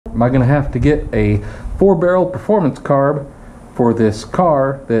am I going to have to get a 4-barrel performance carb for this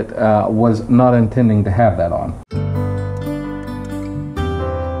car that was not intending to have that on.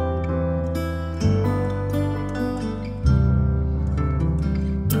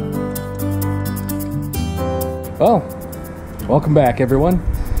 Well, welcome back everyone.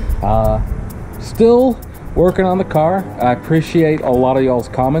 Still working on the car. I appreciate a lot of y'all's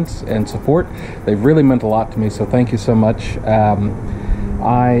comments and support. They've really meant a lot to me, so thank you so much.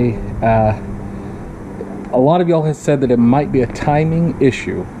 A lot of y'all have said that it might be a timing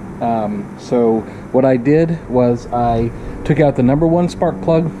issue. So what I did was I took out the #1 spark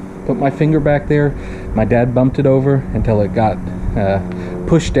plug, put my finger back there. My dad bumped it over until it got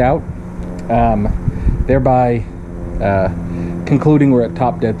pushed out, thereby concluding we're at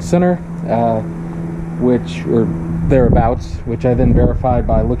top dead center, which, or thereabouts, which I then verified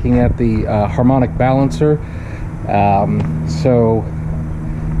by looking at the harmonic balancer. So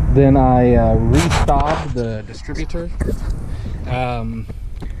then I restopped the distributor.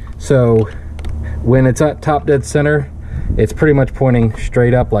 So when it's at top dead center, it's pretty much pointing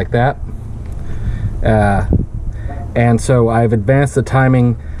straight up like that. And so I've advanced the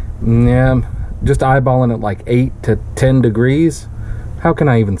timing, just eyeballing it like 8 to 10 degrees. How can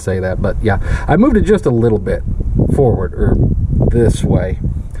I even say that? But yeah, I moved it just a little bit forward, or this way.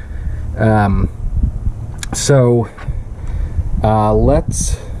 So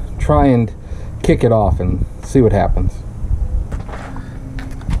let's try and kick it off and see what happens.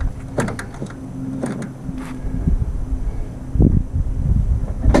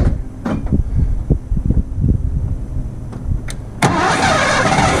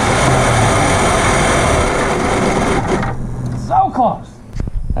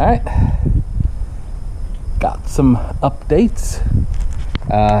 Alright, got some updates.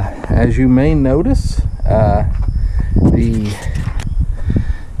 As you may notice, the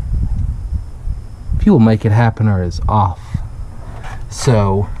fuel make it happener is off.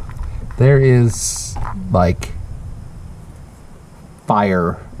 So there is like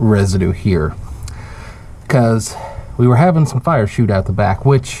fire residue here, because we were having some fire shoot out the back,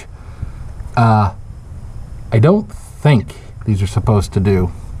 which I don't think these are supposed to do.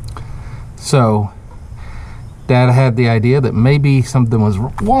 So Dad had the idea that maybe something was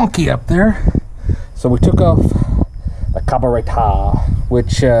wonky up there, so we took off the carburetor,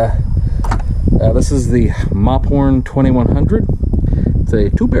 which this is the Mophorn 2100. It's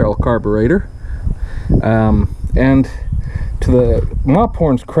a 2-barrel carburetor, and to the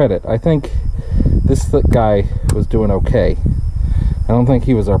Mophorn's credit, I think this guy was doing okay. I don't think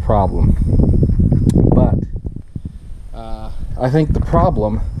he was our problem, but I think the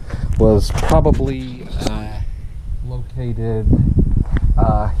problem was probably located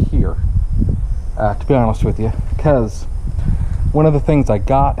here, to be honest with you, because one of the things I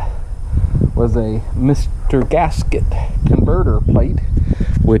got was a Mr. Gasket converter plate,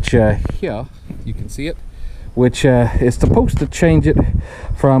 which here you can see it, which is supposed to change it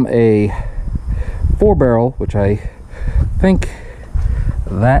from a 4-barrel, which I think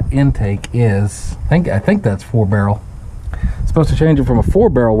that intake is, I think that's 4-barrel. Supposed to change it from a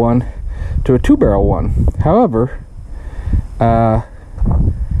 4-barrel one to a 2-barrel one. However, well,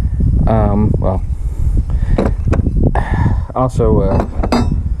 also,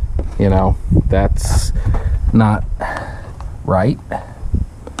 you know, that's not right.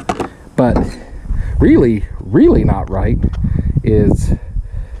 But really not right is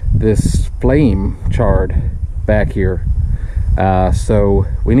this flame charred back here. So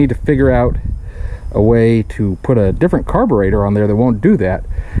we need to figure out a way to put a different carburetor on there that won't do that,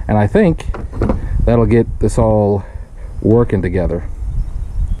 and I think that'll get this all working together.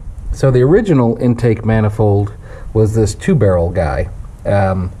 So the original intake manifold was this 2-barrel guy,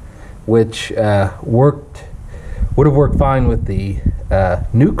 which would have worked fine with the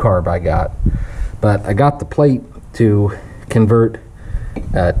new carb I got, but I got the plate to convert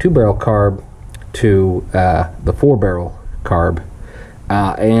 2-barrel carb to the 4-barrel carb,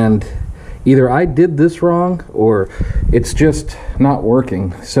 and either I did this wrong or it's just not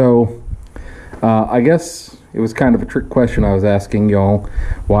working. So I guess it was kind of a trick question I was asking y'all,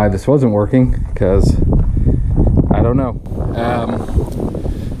 why this wasn't working, because I don't know.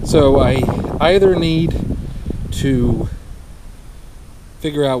 So I either need to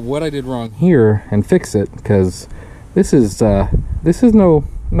figure out what I did wrong here and fix it, because this is no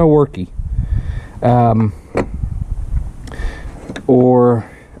worky, or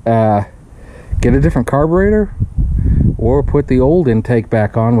get a different carburetor, or put the old intake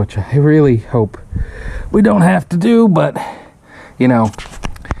back on, which I really hope we don't have to do, but you know,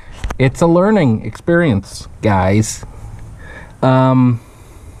 it's a learning experience, guys.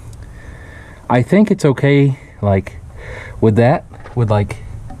 I think it's okay, like, would these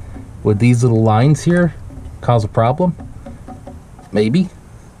little lines here cause a problem? Maybe,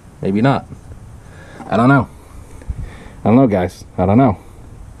 maybe not. I don't know. I don't know, guys. I don't know.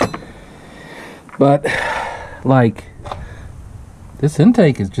 But, like, this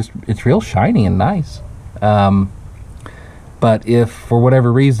intake is just, it's real shiny and nice. But if, for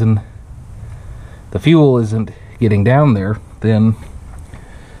whatever reason, the fuel isn't getting down there, then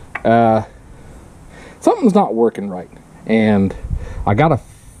something's not working right. And I gotta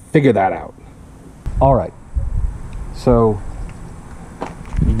figure that out. Alright. So,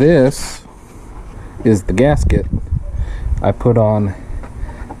 this is the gasket I put on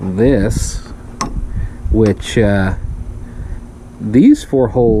this, which these 4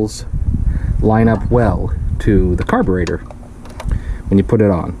 holes line up well to the carburetor when you put it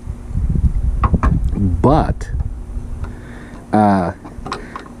on. But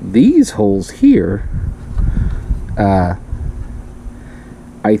these holes here,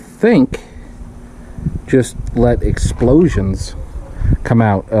 I think, just let explosions come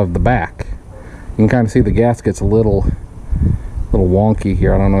out of the back. You can kind of see the gasket's a little wonky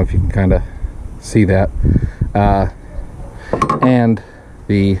here. I don't know if you can kind of see that. And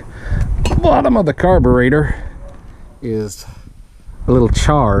the bottom of the carburetor is a little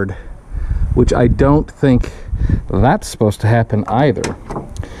charred, which I don't think that's supposed to happen either.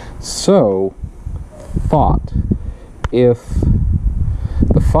 So, thought, if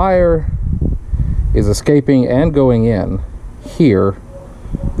the fire is escaping and going in here,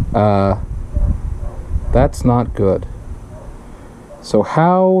 that's not good. So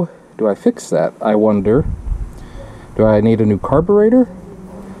how do I fix that, I wonder? Do I need a new carburetor?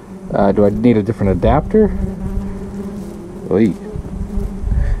 Do I need a different adapter? Oy.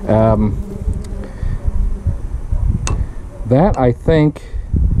 That, I think,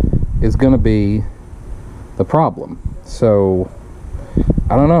 is going to be the problem. So,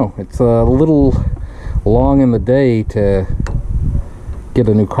 I don't know. It's a little long in the day to get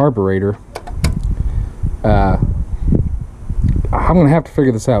a new carburetor. I'm going to have to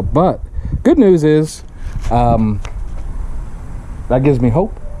figure this out. But, good news is, that gives me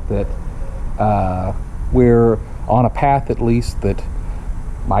hope that we're on a path, at least, that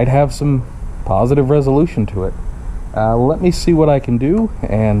might have some positive resolution to it. Let me see what I can do,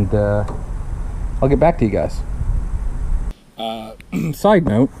 and I'll get back to you guys. Side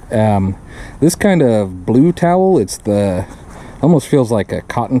note, this kind of blue towel, almost feels like a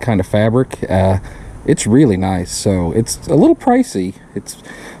cotton kind of fabric. It's really nice. So it's a little pricey. It's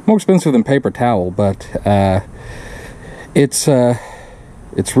more expensive than paper towel, but it's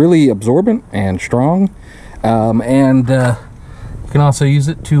really absorbent and strong. And you can also use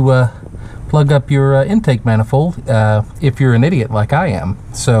it to plug up your intake manifold if you're an idiot like I am.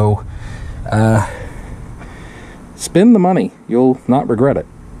 So spend the money. You'll not regret it.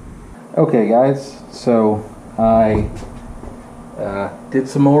 Okay, guys. So I did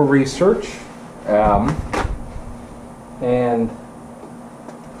some more research. And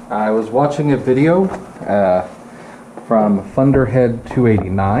I was watching a video from Thunderhead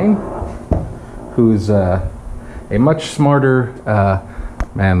 289, who's a much smarter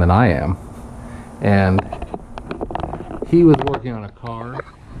man than I am, and he was working on a car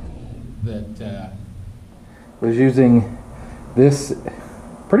that was using this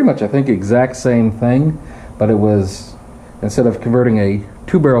pretty much, I think, exact same thing, but it was, instead of converting a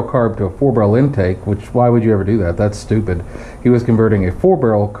 2-barrel carb to a 4-barrel intake, which, why would you ever do that? That's stupid. He was converting a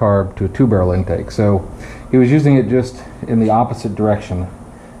 4-barrel carb to a 2-barrel intake. So he was using it just in the opposite direction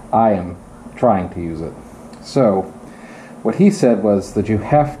I am trying to use it. So what he said was that you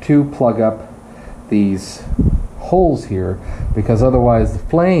have to plug up these holes here, because otherwise the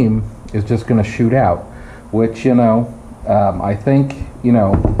flame is just going to shoot out, which, you know, I think, you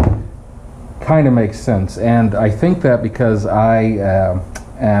know, kind of makes sense. And I think that because I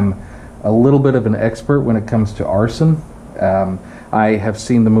am a little bit of an expert when it comes to arson. I have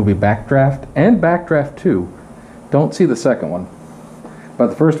seen the movie Backdraft and Backdraft 2. Don't see the second one, but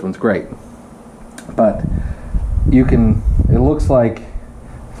the first one's great. But you can, it looks like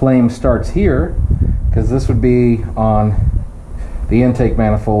flame starts here, because this would be on the intake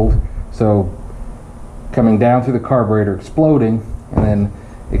manifold, so coming down through the carburetor, exploding, and then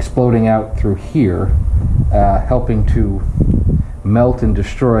exploding out through here, helping to melt and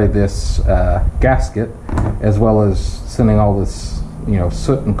destroy this gasket, as well as sending all this, you know,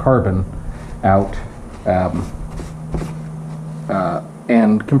 soot and carbon out,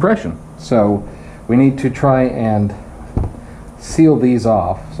 and compression. So we need to try and seal these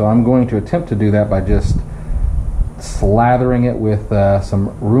off. So I'm going to attempt to do that by just slathering it with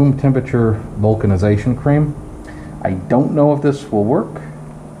some room temperature vulcanization cream. I don't know if this will work,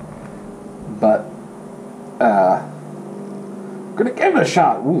 but I'm gonna give it a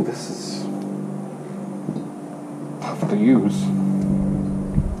shot. Ooh, this is tough to use.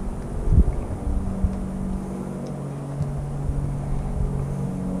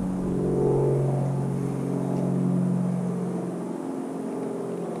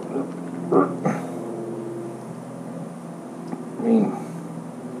 I mean,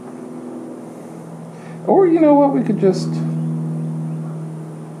 or you know what, we could just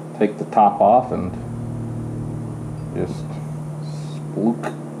take the top off and just splook.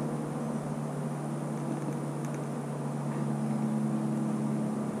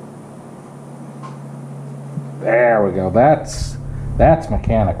 There we go. That's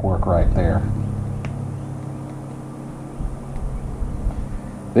mechanic work right there.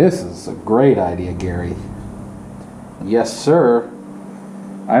 This is a great idea, Gary. Yes, sir.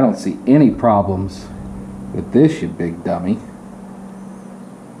 I don't see any problems with this, you big dummy.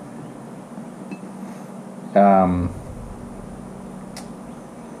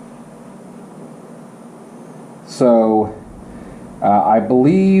 So I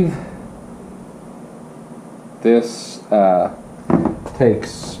believe this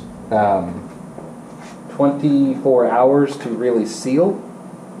takes 24 hours to really seal.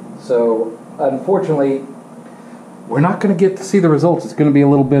 So unfortunately, we're not going to get to see the results. It's going to be a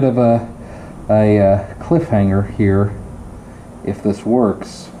little bit of a cliffhanger here if this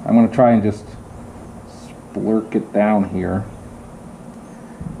works. I'm going to try and just splurk it down here.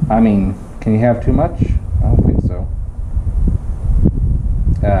 I mean, can you have too much? I don't think so.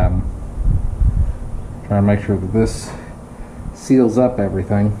 Trying to make sure that this seals up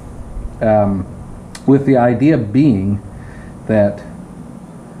everything. With the idea being that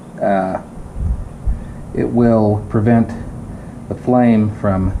it will prevent the flame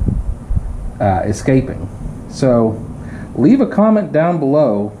from escaping. So leave a comment down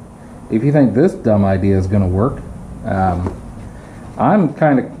below if you think this dumb idea is going to work. I'm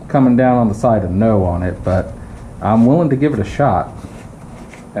kind of coming down on the side of no on it, but I'm willing to give it a shot.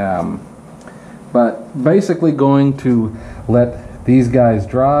 But basically going to let these guys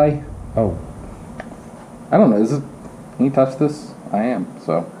dry. Oh, I don't know, can you touch this? I am,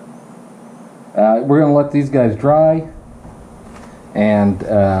 so. We're going to let these guys dry and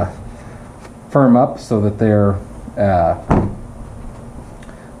firm up so that they're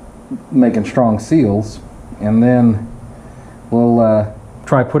making strong seals, and then we'll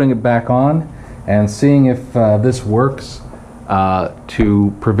try putting it back on and seeing if this works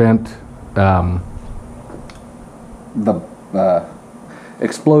to prevent the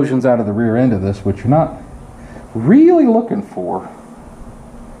explosions out of the rear end of this, which you're not really looking for.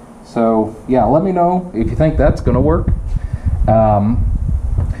 So yeah, let me know if you think that's going to work.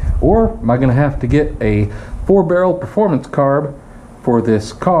 Or am I going to have to get a 4-barrel performance carb for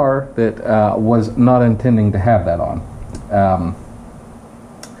this car that was not intending to have that on?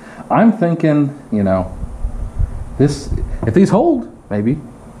 I'm thinking, you know, if these hold, maybe.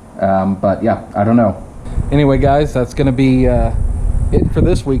 But yeah, I don't know. Anyway, guys, that's going to be it for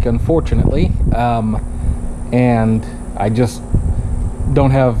this week, unfortunately. And I just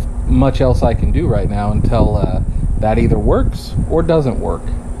don't have much else I can do right now until that either works or doesn't work.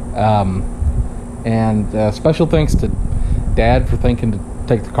 And special thanks to Dad for thinking to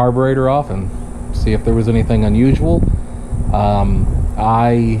take the carburetor off and see if there was anything unusual.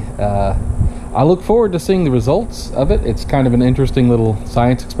 I look forward to seeing the results of it. It's kind of an interesting little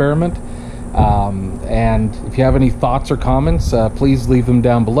science experiment. And if you have any thoughts or comments, please leave them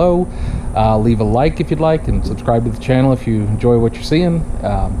down below. Leave a like if you'd like, and subscribe to the channel if you enjoy what you're seeing.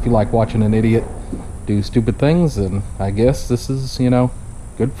 If you like watching an idiot do stupid things, then I guess this is, you know,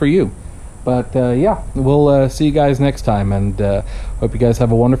 good for you. But yeah, we'll see you guys next time, and hope you guys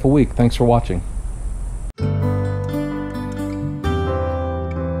have a wonderful week. Thanks for watching.